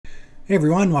Hey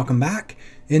everyone, welcome back.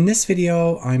 In this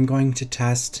video, I'm going to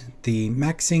test the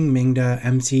Meixing Mingda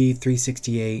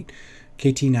MC368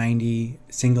 KT90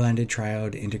 single-ended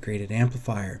triode integrated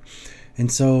amplifier.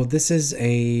 And so this is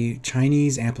a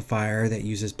Chinese amplifier that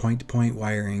uses point-to-point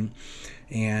wiring,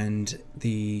 and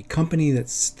the company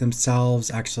that's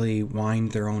themselves actually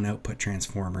wind their own output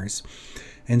transformers.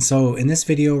 And so in this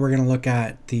video, we're going to look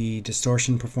at the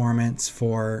distortion performance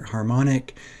for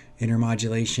harmonic,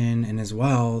 intermodulation, and as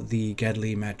well the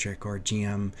Gedley metric or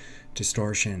GM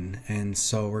distortion. And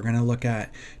so we're going to look at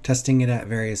testing it at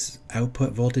various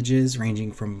output voltages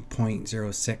ranging from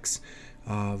 0.06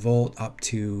 volt up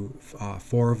to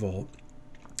 4 volt.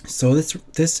 So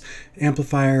this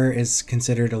amplifier is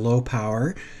considered a low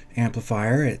power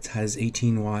amplifier. It has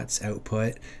 18 watts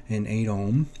output and 8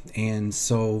 ohm, and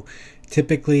so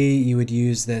typically you would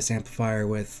use this amplifier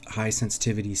with high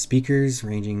sensitivity speakers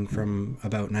ranging from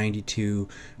about 92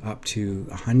 up to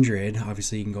 100.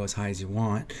 Obviously you can go as high as you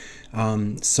want.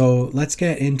 So let's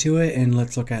get into it and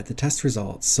let's look at the test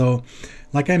results. So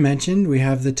like I mentioned, we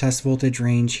have the test voltage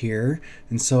range here,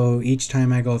 and so each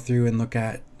time I go through and look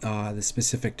at the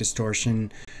specific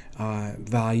distortion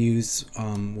values,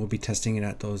 we'll be testing it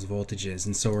at those voltages.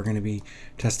 And so we're going to be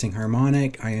testing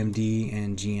harmonic, IMD,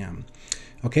 and GM.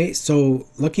 Okay, so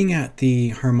looking at the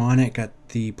harmonic at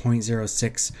the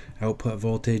 0.06 output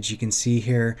voltage, you can see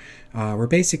here we're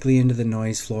basically into the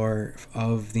noise floor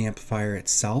of the amplifier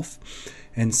itself.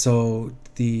 And so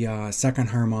the second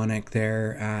harmonic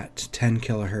there at 10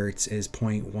 kilohertz is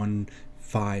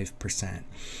 0.15%.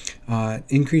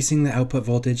 Increasing the output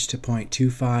voltage to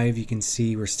 0.25, you can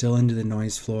see we're still into the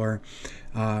noise floor.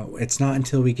 It's not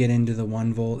until we get into the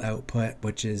 1 volt output,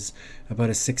 which is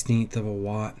about a 1/16 of a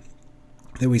watt,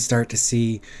 that we start to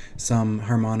see some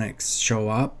harmonics show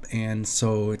up. And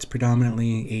so it's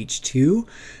predominantly H2,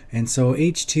 and so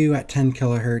H2 at 10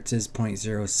 kilohertz is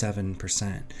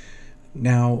 0.07%.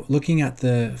 Now looking at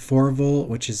the 4 volt,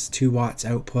 which is 2 watts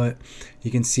output,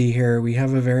 you can see here we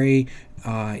have a very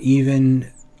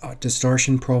even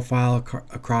distortion profile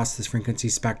across this frequency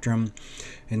spectrum,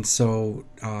 and so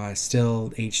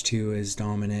still H2 is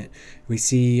dominant. We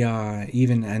see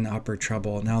even an upper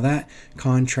treble. Now that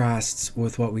contrasts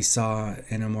with what we saw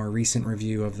in a more recent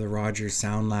review of the Rogers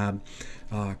Sound Lab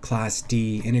Class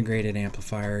D integrated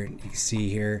amplifier. You can see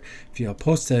here, I'll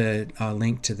post a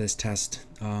link to this test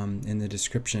in the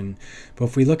description. But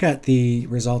if we look at the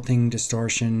resulting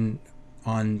distortion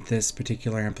on this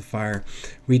particular amplifier,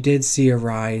 we did see a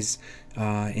rise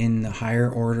in the higher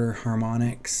order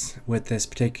harmonics with this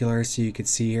particular. So you could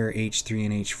see here H3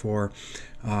 and H4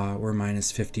 were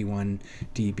minus 51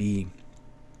 dB.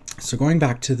 So going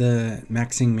back to the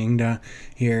Meixing Mingda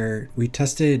here, we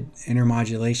tested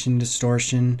intermodulation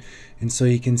distortion, and so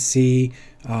you can see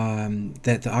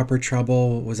that the upper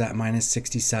treble was at minus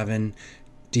 67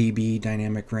 dB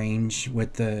dynamic range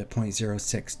with the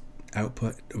 0.06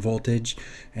 output voltage.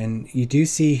 And you do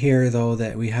see here though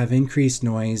that we have increased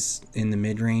noise in the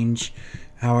mid-range.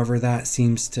 However, that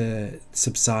seems to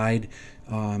subside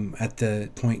at the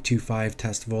 0.25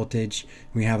 test voltage.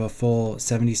 We have a full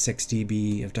 76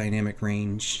 dB of dynamic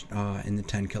range in the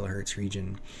 10 kilohertz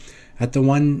region. At the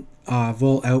 1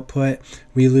 volt output,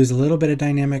 we lose a little bit of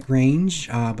dynamic range,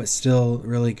 but still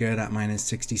really good at minus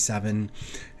 67,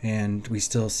 and we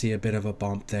still see a bit of a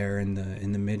bump there in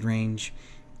the mid-range.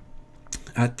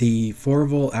 At the 4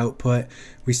 volt output,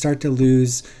 we start to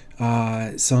lose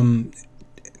some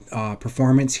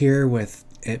performance here, with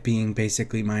it being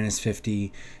basically minus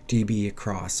 50 dB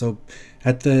across. So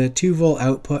at the 2 volt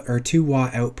output or 2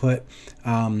 watt output,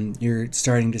 you're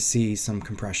starting to see some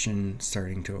compression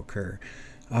starting to occur.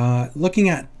 Looking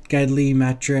at Gedley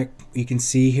metric, you can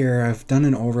see here I've done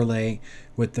an overlay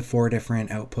with the 4 different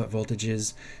output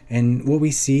voltages, and what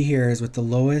we see here is with the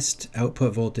lowest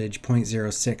output voltage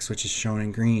 0.06, which is shown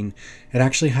in green, it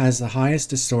actually has the highest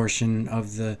distortion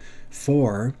of the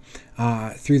 4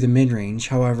 through the mid-range.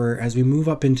 However, as we move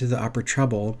up into the upper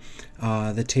treble,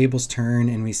 the tables turn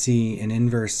and we see an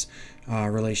inverse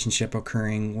relationship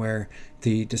occurring where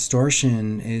the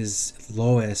distortion is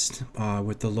lowest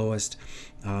with the lowest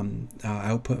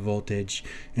output voltage.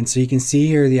 And so you can see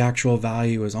here the actual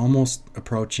value is almost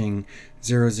approaching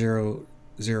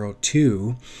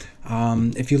 0.002.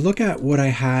 If you look at what I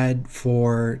had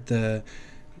for the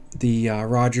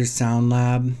Rogers Sound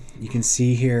Lab, you can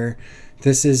see here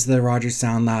this is the Rogers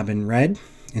Sound Lab in red,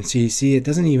 and so you see it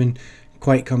doesn't even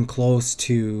quite come close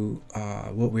to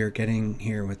what we were getting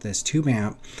here with this tube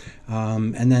amp.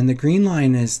 And then the green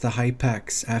line is the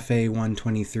Hypex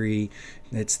FA123.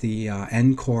 It's the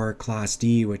Encore Class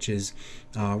D, which is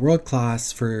world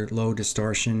class for low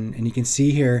distortion. And you can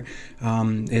see here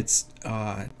it's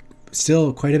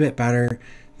still quite a bit better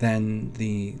than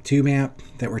the tube amp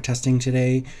that we're testing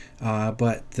today,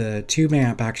 but the tube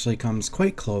amp actually comes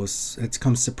quite close. It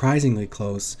comes surprisingly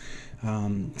close,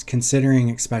 considering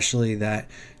especially that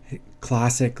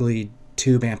classically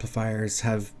tube amplifiers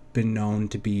have been known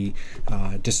to be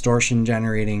distortion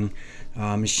generating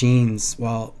machines.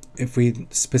 Well, if we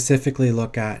specifically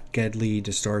look at Gedley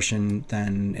distortion,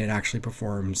 then it actually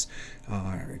performs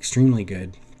extremely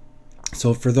good.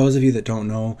 So for those of you that don't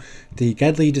know, the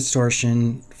Gedley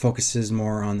distortion focuses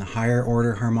more on the higher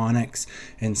order harmonics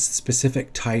and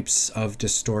specific types of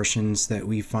distortions that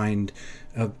we find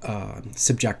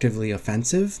subjectively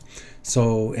offensive.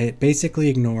 So it basically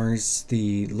ignores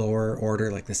the lower order,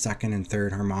 like the second and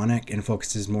third harmonic, and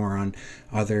focuses more on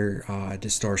other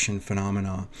distortion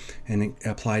phenomena, and it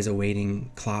applies a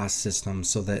weighting class system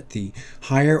so that the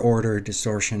higher order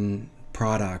distortion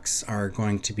products are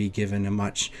going to be given a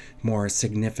much more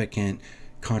significant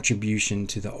contribution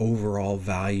to the overall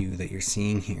value that you're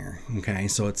seeing here. Okay,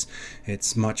 so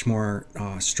it's much more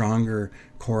stronger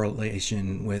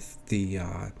correlation with the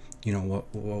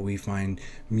what we find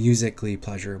musically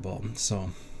pleasurable.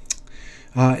 So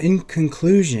in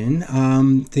conclusion,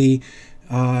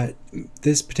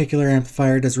 this particular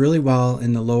amplifier does really well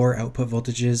in the lower output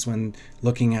voltages when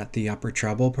looking at the upper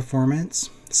treble performance.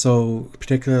 So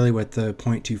particularly with the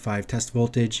 0.25 test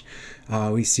voltage,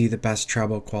 we see the best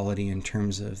treble quality in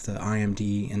terms of the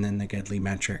IMD and then the Gedley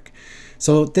metric.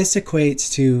 So this equates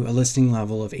to a listening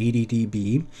level of 80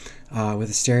 dB with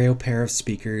a stereo pair of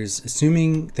speakers,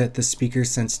 assuming that the speaker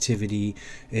sensitivity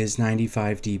is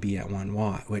 95 dB at 1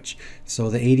 watt, so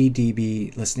the 80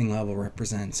 dB listening level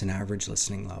represents an average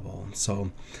listening level.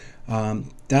 So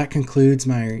that concludes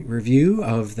my review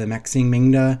of the Meixing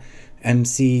Mingda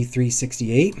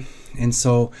MC368. And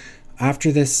so after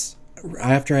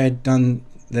I had done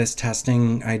this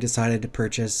testing, I decided to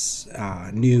purchase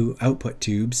new output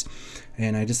tubes,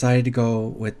 and I decided to go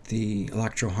with the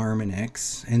Electro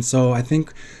Harmonix. And so I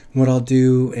think what I'll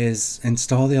do is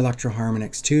install the Electro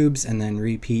Harmonix tubes and then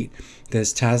repeat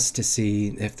this test to see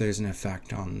if there's an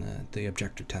effect on the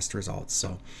objective test results.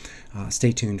 So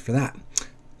stay tuned for that.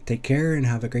 Take care and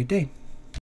have a great day.